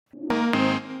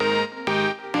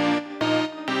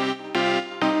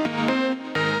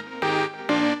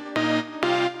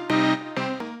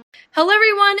Hello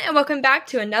everyone, and welcome back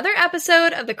to another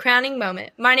episode of The Crowning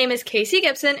Moment. My name is Casey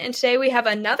Gibson, and today we have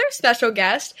another special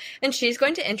guest, and she's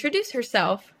going to introduce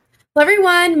herself. Hello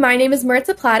everyone, my name is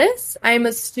Maritsa Platis. I am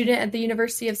a student at the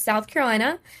University of South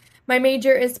Carolina. My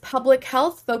major is public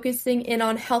health, focusing in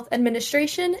on health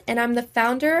administration, and I'm the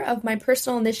founder of my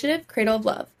personal initiative, Cradle of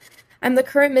Love. I'm the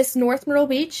current Miss North Myrtle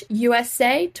Beach,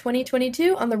 USA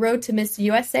 2022, on the road to Miss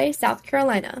USA, South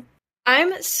Carolina.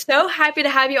 I'm so happy to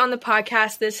have you on the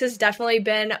podcast. This has definitely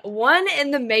been one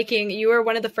in the making. You were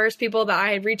one of the first people that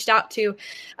I had reached out to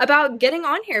about getting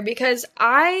on here because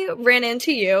I ran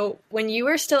into you when you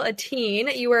were still a teen.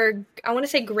 You were, I want to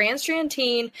say, Grand Strand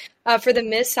teen for the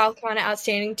Miss South Carolina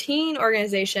Outstanding Teen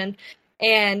organization.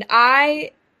 And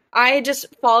I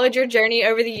just followed your journey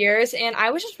over the years, and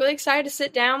I was just really excited to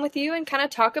sit down with you and kind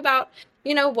of talk about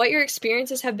what your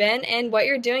experiences have been and what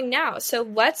you're doing now. So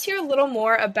let's hear a little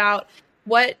more about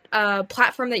what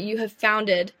platform that you have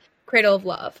founded, Cradle of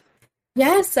Love.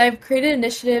 Yes, I've created an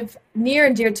initiative near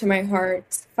and dear to my heart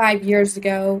 5 years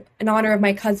ago in honor of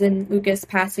my cousin Lucas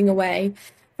passing away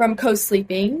from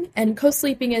co-sleeping. And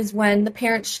co-sleeping is when the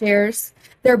parent shares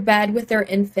their bed with their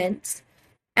infant.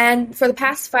 And for the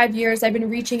past 5 years, I've been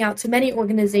reaching out to many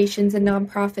organizations and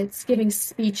nonprofits, giving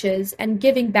speeches and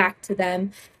giving back to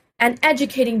them, and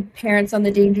educating parents on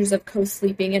the dangers of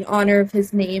co-sleeping in honor of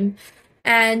his name.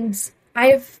 And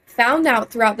I've found out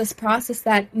throughout this process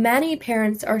that many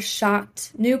parents are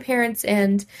shocked, new parents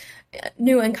and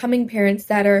new incoming parents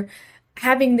that are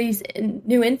having these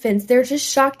new infants, they're just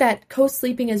shocked that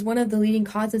co-sleeping is one of the leading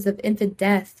causes of infant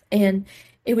death. And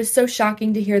it was so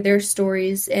shocking to hear their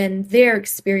stories and their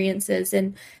experiences,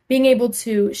 and being able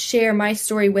to share my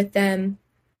story with them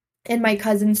and my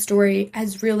cousin's story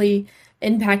has really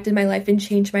impacted my life and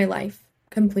changed my life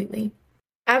completely.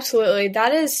 Absolutely.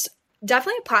 That is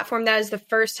definitely a platform that is the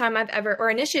first time I've ever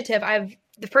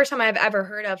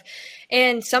heard of,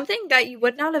 and something that you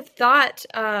would not have thought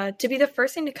to be the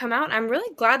first thing to come out. I'm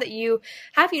really glad that you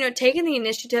have, taken the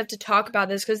initiative to talk about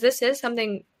this, because this is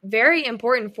something very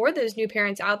important for those new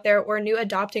parents out there or new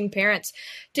adopting parents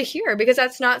to hear, because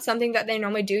that's not something that they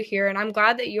normally do hear. And I'm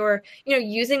glad that you're,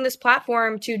 using this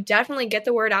platform to definitely get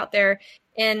the word out there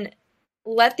and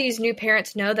let these new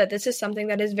parents know that this is something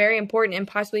that is very important and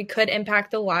possibly could impact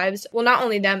the lives, well, not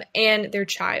only them and their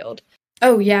child.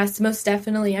 Oh, yes, most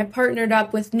definitely. I partnered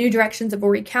up with New Directions of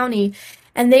Horry County,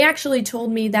 and they actually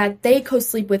told me that they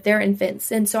co-sleep with their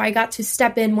infants. And so I got to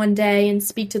step in one day and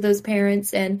speak to those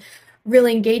parents and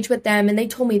really engage with them, and they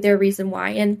told me their reason why.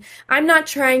 And I'm not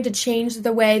trying to change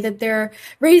the way that they're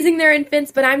raising their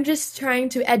infants, but I'm just trying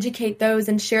to educate those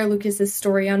and share Lucas's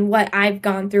story on what I've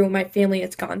gone through and my family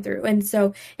has gone through. And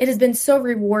so it has been so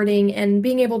rewarding, and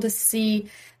being able to see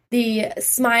the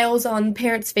smiles on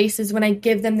parents' faces when I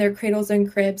give them their cradles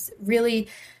and cribs really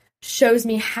shows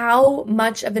me how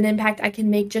much of an impact I can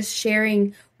make just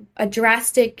sharing a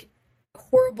drastic,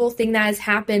 horrible thing that has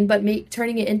happened, but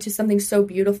turning it into something so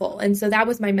beautiful. And so that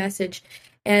was my message,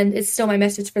 and it's still my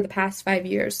message for the past 5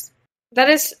 years. That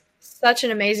is such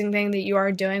an amazing thing that you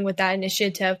are doing with that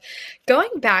initiative. Going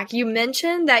back, you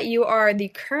mentioned that you are the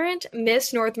current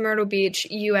Miss North Myrtle Beach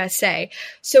USA.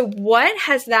 So what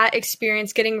has that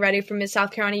experience getting ready for Miss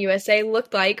South Carolina USA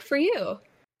looked like for you?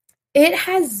 It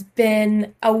has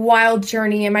been a wild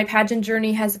journey, and my pageant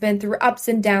journey has been through ups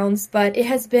and downs, but it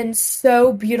has been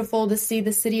so beautiful to see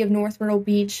the city of North Myrtle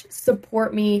Beach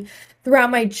support me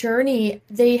throughout my journey.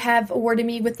 They have awarded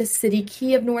me with the City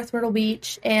Key of North Myrtle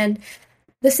Beach, and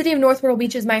the city of North Myrtle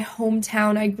Beach is my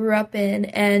hometown I grew up in,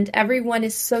 and everyone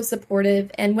is so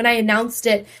supportive. And when I announced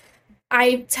it,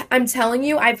 I'm telling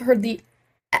you, I've heard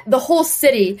the whole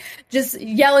city just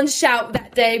yell and shout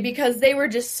that day, because they were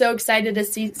just so excited to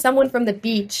see someone from the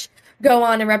beach go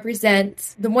on and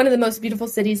represent one of the most beautiful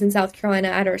cities in South Carolina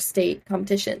at our state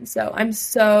competition. So I'm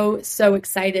so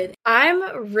excited.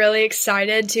 I'm really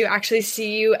excited to actually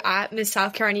see you at Miss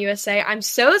South Carolina USA. I'm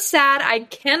so sad I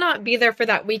cannot be there for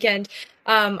that weekend.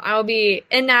 I will be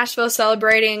in Nashville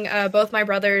celebrating both my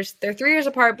brothers. They're 3 years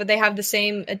apart, but they have the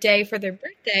same day for their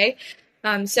birthday.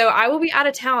 So I will be out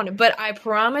of town, but I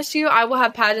promise you I will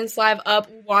have Pageants Live up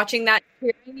watching that,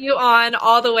 cheering you on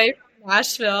all the way from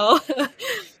Nashville.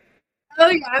 Oh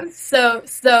yeah, I'm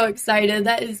so excited.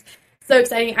 That is so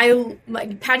exciting. I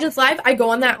like Pageants Live. I go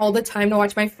on that all the time to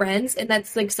watch my friends, and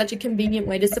that's like such a convenient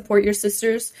way to support your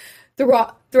sisters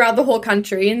throughout the whole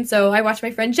country. And so I watch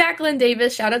my friend Jacqueline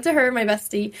Davis, shout out to her, my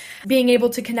bestie, being able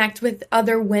to connect with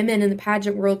other women in the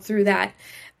pageant world through that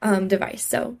device.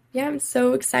 So yeah, I'm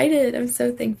so excited. I'm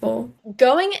so thankful.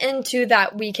 Going into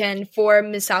that weekend for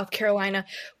Miss South Carolina,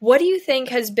 what do you think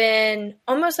has been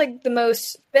almost like the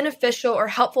most beneficial or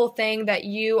helpful thing that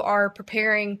you are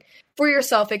preparing for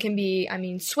yourself? It can be,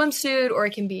 swimsuit, or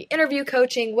it can be interview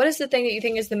coaching. What is the thing that you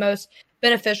think is the most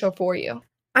beneficial for you?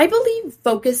 I believe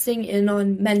focusing in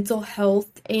on mental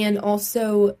health and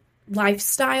also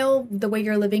lifestyle, the way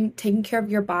you're living, taking care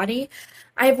of your body.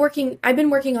 I've been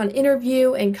working on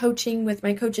interview and coaching with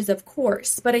my coaches, of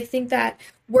course, but I think that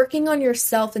working on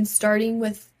yourself and starting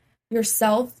with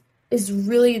yourself is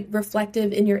really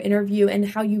reflective in your interview and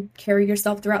how you carry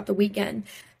yourself throughout the weekend.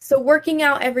 So working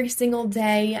out every single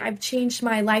day, I've changed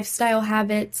my lifestyle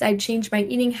habits, I've changed my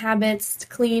eating habits to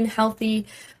clean, healthy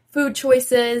food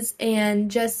choices,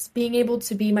 and just being able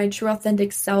to be my true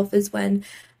authentic self is when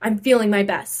I'm feeling my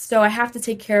best. So I have to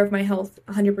take care of my health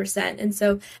 100%. And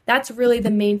so that's really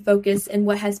the main focus and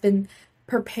what has been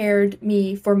prepared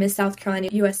me for Miss South Carolina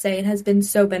USA and has been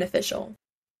so beneficial.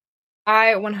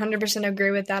 I 100% agree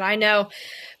with that. I know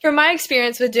from my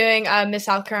experience with doing Miss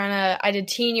South Carolina, I did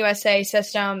Teen USA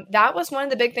system. That was one of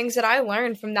the big things that I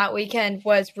learned from that weekend,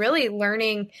 was really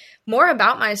learning more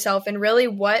about myself and really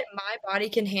what my body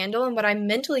can handle and what I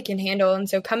mentally can handle. And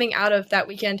so coming out of that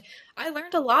weekend, I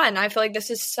learned a lot. And I feel like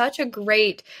this is such a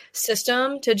great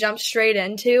system to jump straight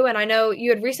into. And I know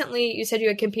you said you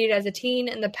had competed as a teen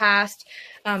in the past.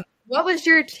 What was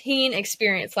your teen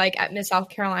experience like at Miss South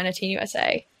Carolina Teen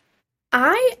USA?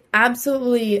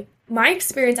 My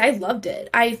experience, I loved it.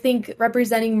 I think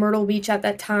representing Myrtle Beach at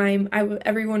that time,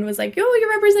 everyone was like, "Oh, you're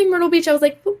representing Myrtle Beach." I was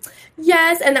like,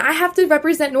 "Yes," and I have to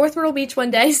represent North Myrtle Beach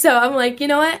one day. So I'm like, you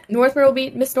know what,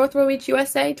 Miss North Myrtle Beach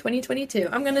USA 2022.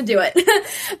 I'm gonna do it.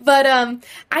 But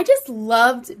I just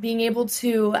loved being able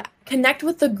to connect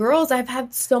with the girls. I've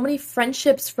had so many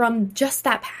friendships from just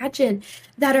that pageant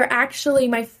that are actually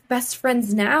my best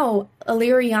friends now.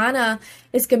 Illyriana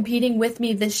is competing with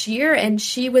me this year, and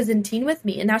she was in teen with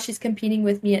me, and now she's competing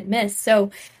with me at Miss.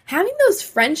 So having those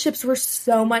friendships were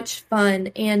so much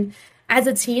fun. And as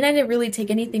a teen, I didn't really take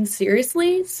anything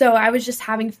seriously, so I was just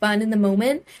having fun in the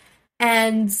moment.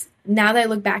 And now that I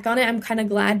look back on it, I'm kind of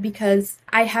glad because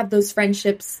I have those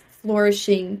friendships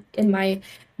flourishing in my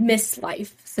Miss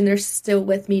life, and they're still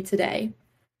with me today.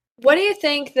 What do you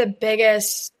think the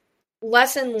biggest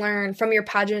lesson learned from your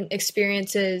pageant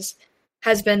experiences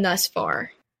has been thus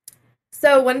far?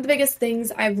 So one of the biggest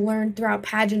things I've learned throughout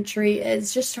pageantry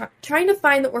is just trying to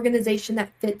find the organization that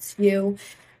fits you.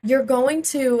 You're going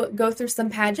to go through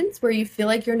some pageants where you feel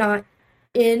like you're not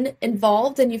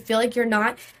involved and you feel like you're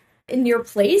not in your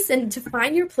place. And to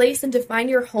find your place and to find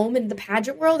your home in the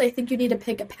pageant world, I think you need to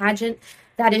pick a pageant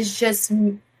that is just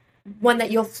one that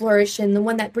you'll flourish in, the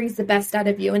one that brings the best out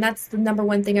of you. And that's the number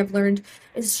one thing I've learned,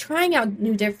 is trying out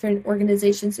new different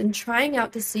organizations and trying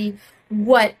out to see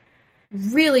what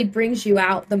really brings you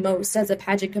out the most as a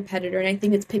pageant competitor. And I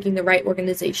think it's picking the right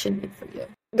organization for you.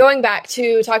 Going back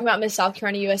to talking about Miss South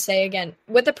Carolina USA again,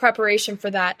 with the preparation for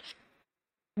that,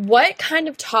 what kind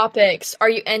of topics are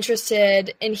you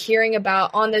interested in hearing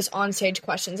about on those onstage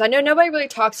questions? I know nobody really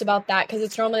talks about that because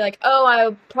it's normally like, oh,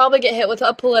 I'll probably get hit with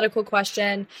a political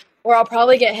question, or I'll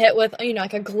probably get hit with,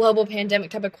 like a global pandemic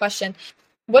type of question.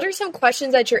 What are some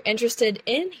questions that you're interested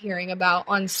in hearing about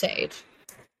on stage?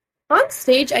 On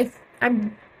stage,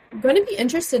 I'm going to be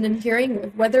interested in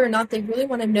hearing whether or not they really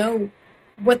want to know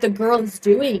what the girl is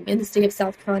doing in the state of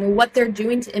South Carolina, what they're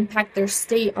doing to impact their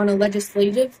state on a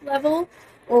legislative level,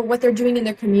 or what they're doing in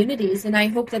their communities. And I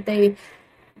hope that they,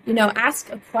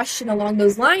 ask a question along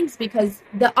those lines, because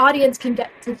the audience can get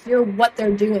to hear what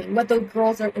they're doing, what those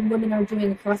girls and women are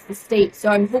doing across the state. So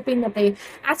I'm hoping that they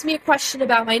ask me a question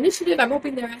about my initiative. I'm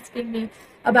hoping they're asking me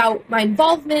about my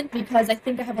involvement, because I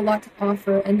think I have a lot to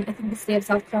offer. And I think the state of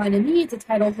South Carolina needs a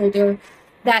title holder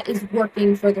that is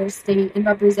working for their state and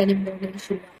representing their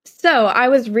nation. So I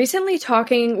was recently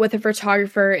talking with a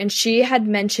photographer, and she had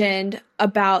mentioned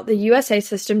about the USA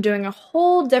system doing a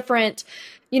whole different,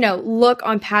 look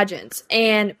on pageants,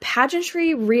 and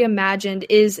pageantry reimagined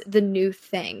is the new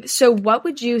thing. So what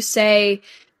would you say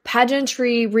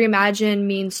pageantry reimagined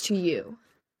means to you?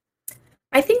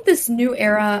 I think this new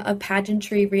era of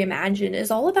pageantry reimagined is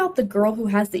all about the girl who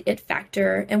has the it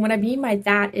factor. And what I mean by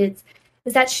that is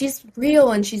that she's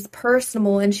real and she's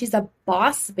personable and she's a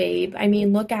boss babe. I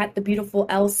mean, look at the beautiful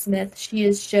Elle Smith. She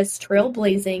is just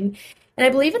trailblazing. And I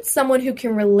believe it's someone who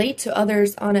can relate to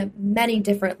others on many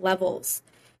different levels.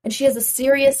 And she has a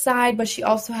serious side, but she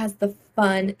also has the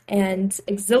fun and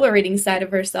exhilarating side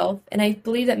of herself. And I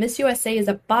believe that Miss USA is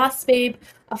a boss babe,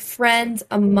 a friend,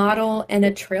 a model, and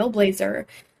a trailblazer.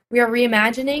 We are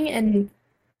reimagining, and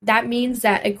that means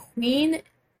that a queen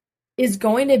is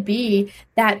going to be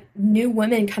that new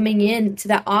woman coming into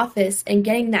that office and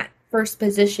getting that first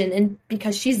position, and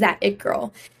because she's that it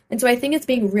girl. And so I think it's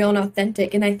being real and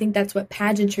authentic, and I think that's what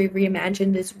Pageantry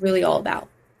Reimagined is really all about.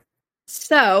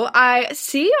 So I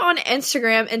see on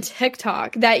Instagram and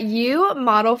TikTok that you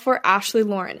model for Ashley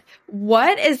Lauren.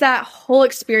 What is that whole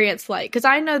experience like? Because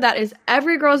I know that is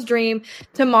every girl's dream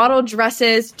to model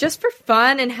dresses just for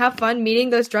fun and have fun meeting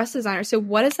those dress designers. So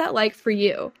what is that like for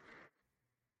you?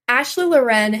 Ashley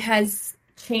Lauren has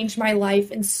changed my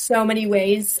life in so many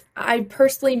ways. I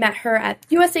personally met her at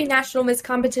USA National Miss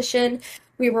Competition.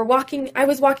 I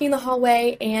was walking the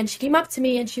hallway and she came up to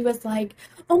me and she was like,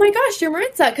 "Oh my gosh, you're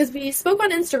Maritsa," because we spoke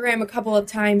on Instagram a couple of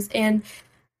times, and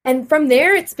from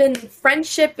there it's been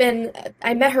friendship, and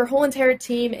I met her whole entire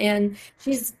team, and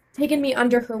she's taken me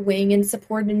under her wing and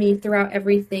supported me throughout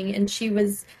everything, and she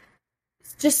was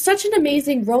just such an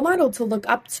amazing role model to look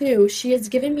up to. She has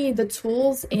given me the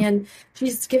tools, and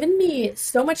she's given me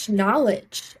so much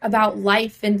knowledge about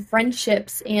life and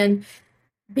friendships, and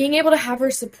being able to have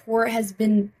her support has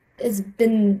been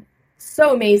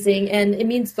so amazing, and it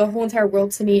means the whole entire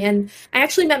world to me. And I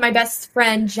actually met my best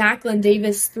friend Jacqueline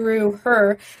Davis through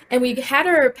her, and we had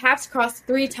our paths crossed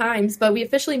 3 times, but we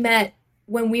officially met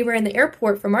when we were in the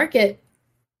airport for market.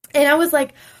 And I was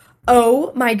like,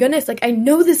 oh my goodness, like, I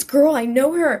know this girl, I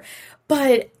know her.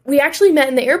 But we actually met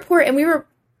in the airport, and we were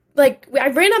like, I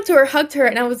ran up to her, hugged her,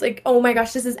 and I was like, oh my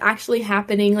gosh, this is actually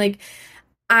happening. Like,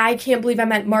 I can't believe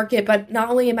I'm at market, but not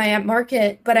only am I at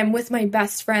market, but I'm with my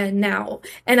best friend now.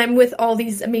 And I'm with all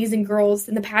these amazing girls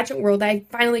in the pageant world I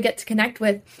finally get to connect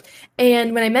with.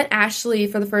 And when I met Ashley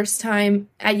for the first time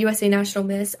at USA National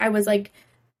Miss, I was like,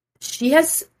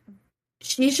 she's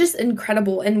just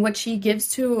incredible, and what she gives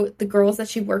to the girls that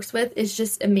she works with is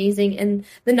just amazing, and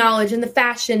the knowledge and the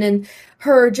fashion and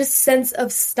her just sense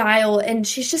of style, and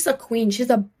she's just a queen. She's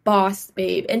a boss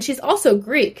babe, and she's also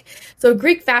Greek, so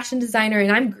Greek fashion designer,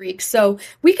 and I'm Greek, so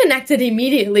we connected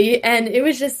immediately, and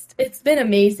it's been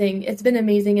amazing. It's been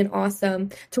amazing and awesome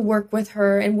to work with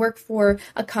her and work for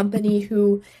a company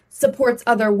who supports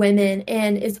other women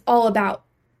and is all about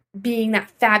being that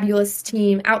fabulous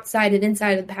team outside and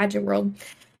inside of the pageant world.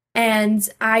 And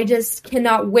I just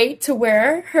cannot wait to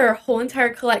wear her whole entire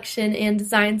collection and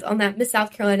designs on that Miss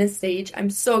South Carolina stage. I'm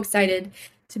so excited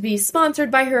to be sponsored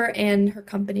by her and her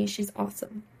company. She's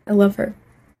awesome. I love her.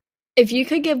 If you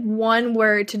could give one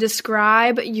word to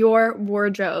describe your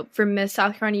wardrobe for Miss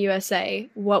South Carolina USA,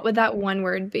 what would that one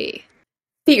word be?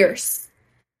 Fierce.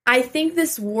 I think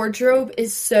this wardrobe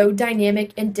is so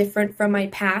dynamic and different from my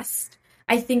past.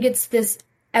 I think it's this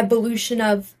evolution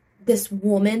of this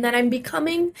woman that I'm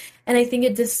becoming, and I think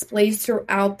it displays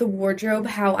throughout the wardrobe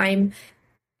how I'm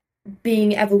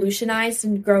being evolutionized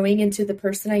and growing into the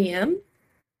person I am.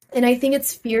 And I think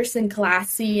it's fierce and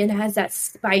classy and has that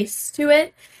spice to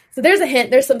it. So there's a hint,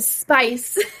 there's some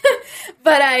spice.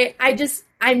 But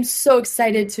I'm so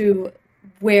excited to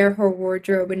wear her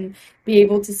wardrobe and be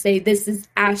able to say, this is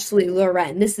Ashley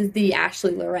Lauren. This is the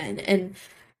Ashley Lauren. And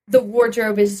the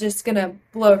wardrobe is just going to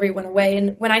blow everyone away.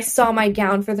 And when I saw my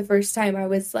gown for the first time, I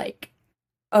was like,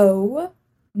 oh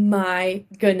my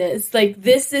goodness, like,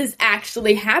 this is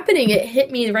actually happening. It hit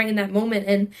me right in that moment.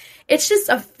 And it's just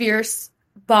a fierce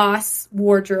boss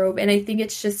wardrobe. And I think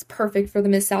it's just perfect for the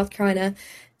Miss South Carolina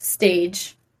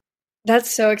stage.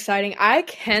 That's so exciting. I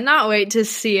cannot wait to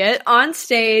see it on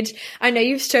stage. I know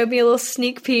you've showed me a little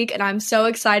sneak peek, and I'm so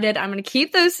excited. I'm going to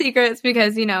keep those secrets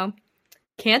because,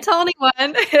 can't tell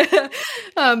anyone.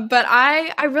 But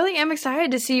I really am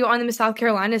excited to see you on the Miss South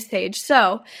Carolina stage.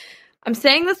 So I'm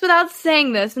saying this without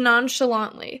saying this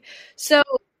nonchalantly. So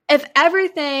if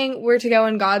everything were to go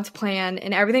in God's plan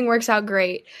and everything works out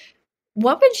great,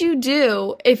 what would you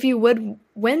do if you would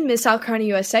win Miss South Carolina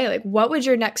USA? Like, what would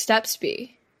your next steps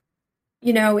be?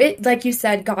 It, like you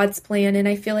said, God's plan. And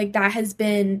I feel like that has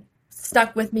been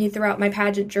stuck with me throughout my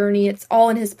pageant journey. It's all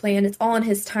in his plan. It's all in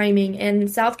his timing. And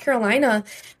South Carolina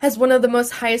has one of the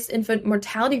most highest infant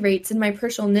mortality rates, and my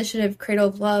personal initiative, Cradle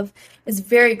of Love, is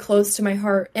very close to my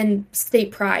heart and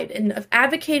state pride. And of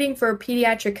advocating for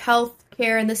pediatric health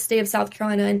care in the state of South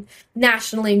Carolina and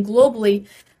nationally and globally,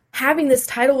 having this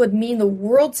title would mean the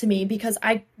world to me because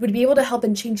I would be able to help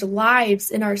and change lives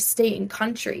in our state and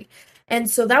country. And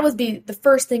so that would be the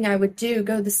first thing I would do,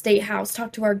 go to the State House,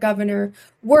 talk to our governor,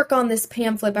 work on this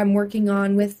pamphlet I'm working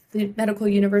on with the Medical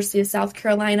University of South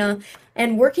Carolina,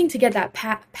 and working to get that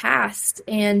passed,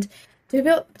 and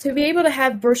to be able to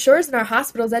have brochures in our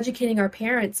hospitals educating our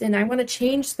parents. And I want to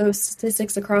change those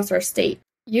statistics across our state.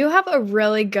 You have a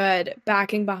really good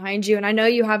backing behind you, and I know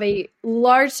you have a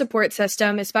large support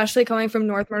system, especially coming from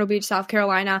North Myrtle Beach, South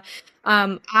Carolina.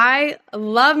 I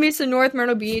love me some North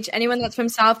Myrtle Beach. Anyone that's from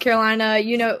South Carolina,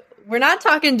 we're not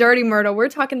talking dirty Myrtle. We're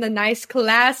talking the nice,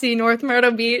 classy North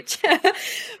Myrtle Beach.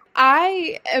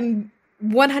 I am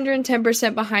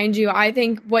 110% behind you. I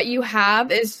think what you have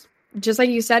is, just like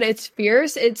you said, it's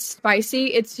fierce, it's spicy,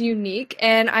 it's unique,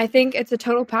 and I think it's a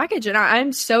total package. And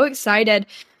I'm so excited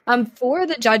for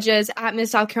the judges at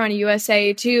Miss South Carolina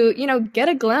USA to, get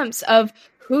a glimpse of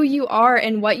who you are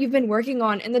and what you've been working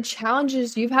on and the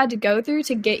challenges you've had to go through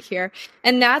to get here.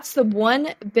 And that's the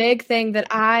one big thing that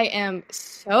I am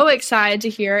so excited to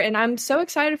hear. And I'm so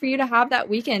excited for you to have that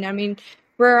weekend. I mean,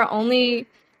 we're only,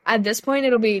 at this point,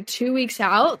 it'll be 2 weeks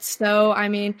out. So, I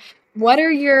mean, what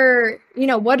are your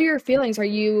feelings? Are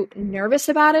you nervous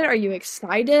about it? Are you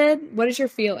excited? What is your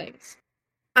feelings?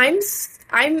 I'm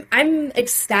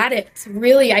ecstatic,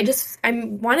 really. I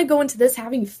want to go into this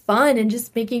having fun and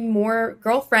just making more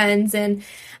girlfriends, and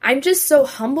I'm just so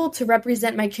humbled to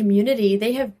represent my community.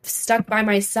 They have stuck by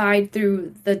my side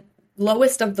through the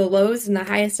lowest of the lows and the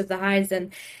highest of the highs,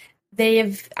 and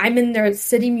I'm in their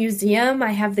city museum.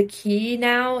 I have the key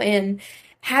now, and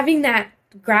having that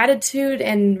gratitude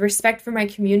and respect for my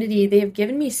community, they have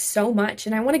given me so much,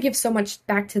 and I want to give so much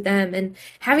back to them, and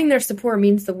having their support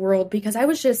means the world, because I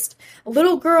was just a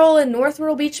little girl in North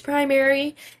Myrtle Beach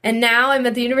Primary, and now I'm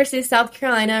at the University of South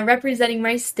Carolina representing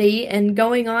my state and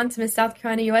going on to Miss South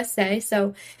Carolina USA.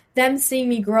 So them seeing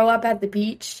me grow up at the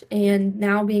beach and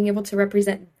now being able to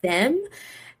represent them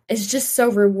is just so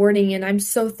rewarding, and I'm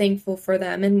so thankful for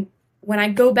them. And when I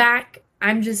go back,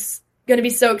 I'm just going to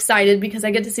be so excited because I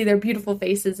get to see their beautiful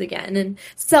faces again and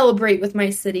celebrate with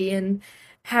my city and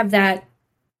have that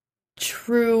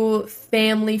true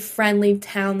family-friendly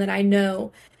town that I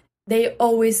know. They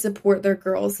always support their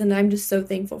girls, and I'm just so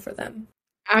thankful for them.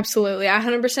 Absolutely. I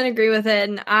 100% agree with it.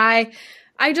 And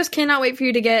I just cannot wait for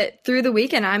you to get through the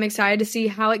weekend. I'm excited to see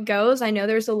how it goes. I know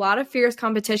there's a lot of fierce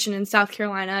competition in South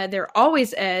Carolina. There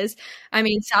always is. I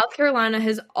mean, South Carolina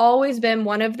has always been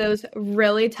one of those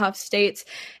really tough states.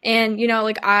 And,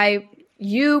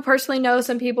 you personally know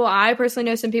some people. I personally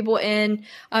know some people in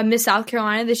Miss South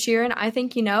Carolina this year. And I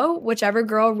think, whichever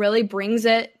girl really brings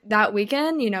it that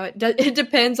weekend, it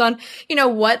depends on,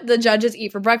 what the judges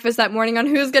eat for breakfast that morning on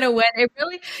who's going to win. It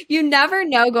really, you never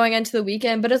know going into the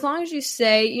weekend. But as long as you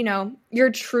say,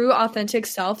 your true authentic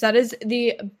self, that is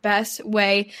the best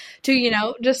way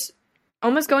to, just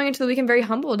almost going into the weekend very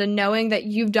humbled and knowing that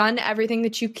you've done everything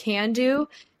that you can do.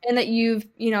 And that you've,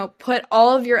 put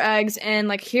all of your eggs in,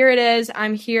 like, here it is,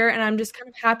 I'm here, and I'm just kind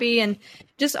of happy and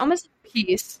just almost at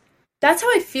peace. That's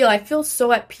how I feel. I feel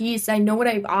so at peace. I know what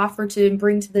I've offered to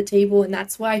bring to the table, and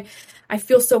that's why I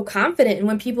feel so confident. And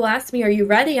when people ask me, are you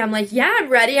ready? I'm like, yeah, I'm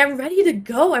ready. I'm ready to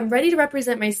go. I'm ready to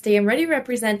represent my state. I'm ready to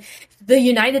represent the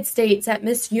United States at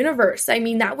Miss Universe. I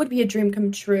mean, that would be a dream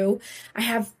come true. I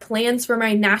have plans for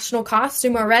my national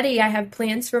costume already. I have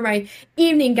plans for my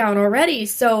evening gown already.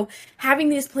 So having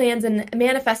these plans and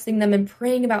manifesting them and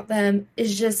praying about them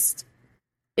is just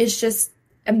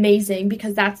amazing,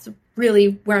 because that's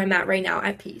really where I'm at right now,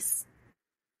 at peace.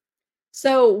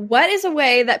 So what is a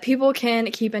way that people can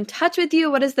keep in touch with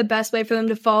you? What is the best way for them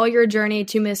to follow your journey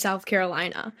to Miss South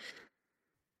Carolina?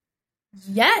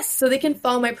 Yes, so they can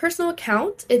follow my personal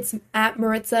account. It's at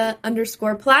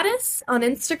Maritsa_Platis on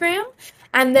Instagram,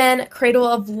 and then Cradle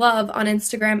of Love on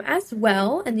Instagram as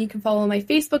well. And you can follow my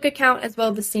Facebook account as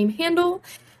well, the same handle.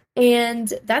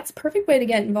 And that's a perfect way to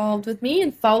get involved with me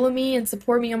and follow me and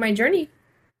support me on my journey.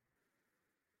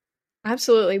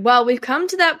 Absolutely. Well, we've come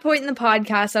to that point in the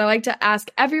podcast that I like to ask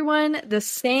everyone the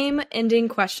same ending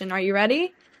question. Are you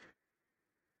ready?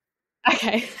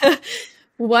 Okay.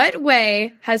 What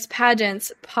way has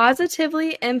pageants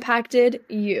positively impacted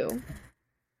you?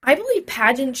 I believe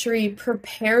pageantry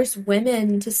prepares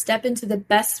women to step into the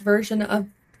best version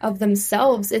of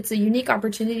themselves. It's a unique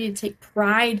opportunity to take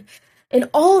pride in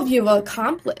all of you have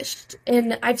accomplished.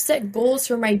 And I've set goals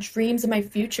for my dreams and my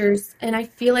futures. And I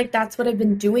feel like that's what I've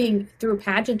been doing through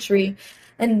pageantry.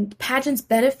 And pageants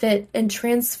benefit and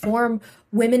transform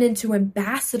women into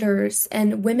ambassadors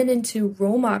and women into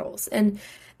role models. And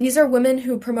these are women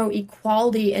who promote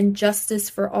equality and justice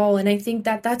for all. And I think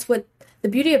that that's what the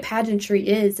beauty of pageantry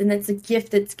is. And that's a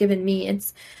gift that's given me.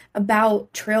 It's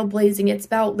about trailblazing. It's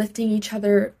about lifting each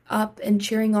other up and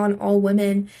cheering on all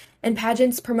women. And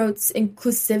pageants promotes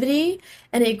inclusivity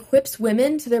and it equips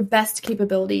women to their best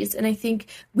capabilities. And I think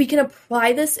we can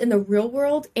apply this in the real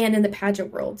world and in the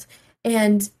pageant world.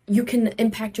 And you can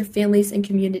impact your families and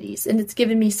communities. And it's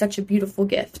given me such a beautiful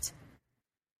gift.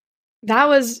 That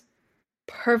was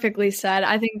Perfectly said.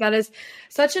 I think that is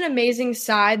such an amazing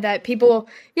side that people,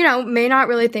 may not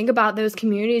really think about, those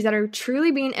communities that are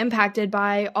truly being impacted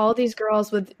by all these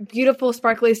girls with beautiful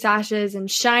sparkly sashes and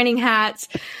shining hats.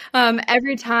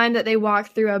 Every time that they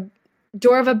walk through a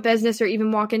door of a business or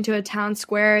even walk into a town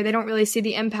square, they don't really see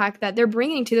the impact that they're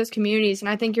bringing to those communities. And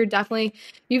I think you've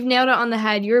nailed it on the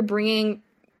head. You're bringing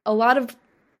a lot of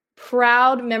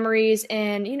proud memories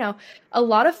and, a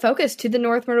lot of focus to the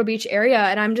North Myrtle Beach area.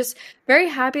 And I'm just very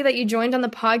happy that you joined on the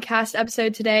podcast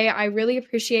episode today. I really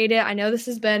appreciate it. I know this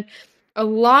has been a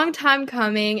long time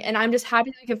coming, and I'm just happy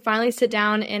that we could finally sit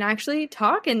down and actually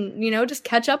talk and, just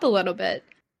catch up a little bit.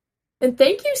 And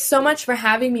thank you so much for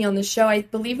having me on the show. I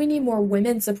believe we need more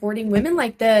women supporting women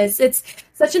like this. It's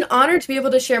such an honor to be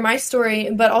able to share my story,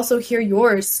 but also hear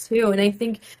yours too. And I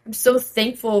think I'm so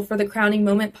thankful for the Crowning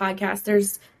Moment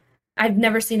podcast. I've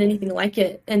never seen anything like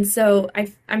it. And so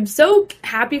I'm so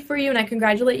happy for you, and I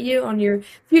congratulate you on your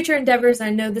future endeavors. I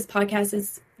know this podcast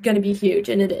is going to be huge,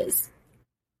 and it is.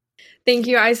 Thank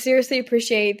you. I seriously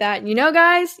appreciate that.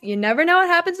 Guys, you never know what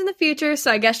happens in the future,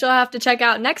 so I guess you'll have to check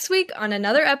out next week on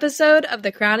another episode of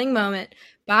The Crowning Moment.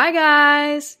 Bye,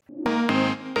 guys.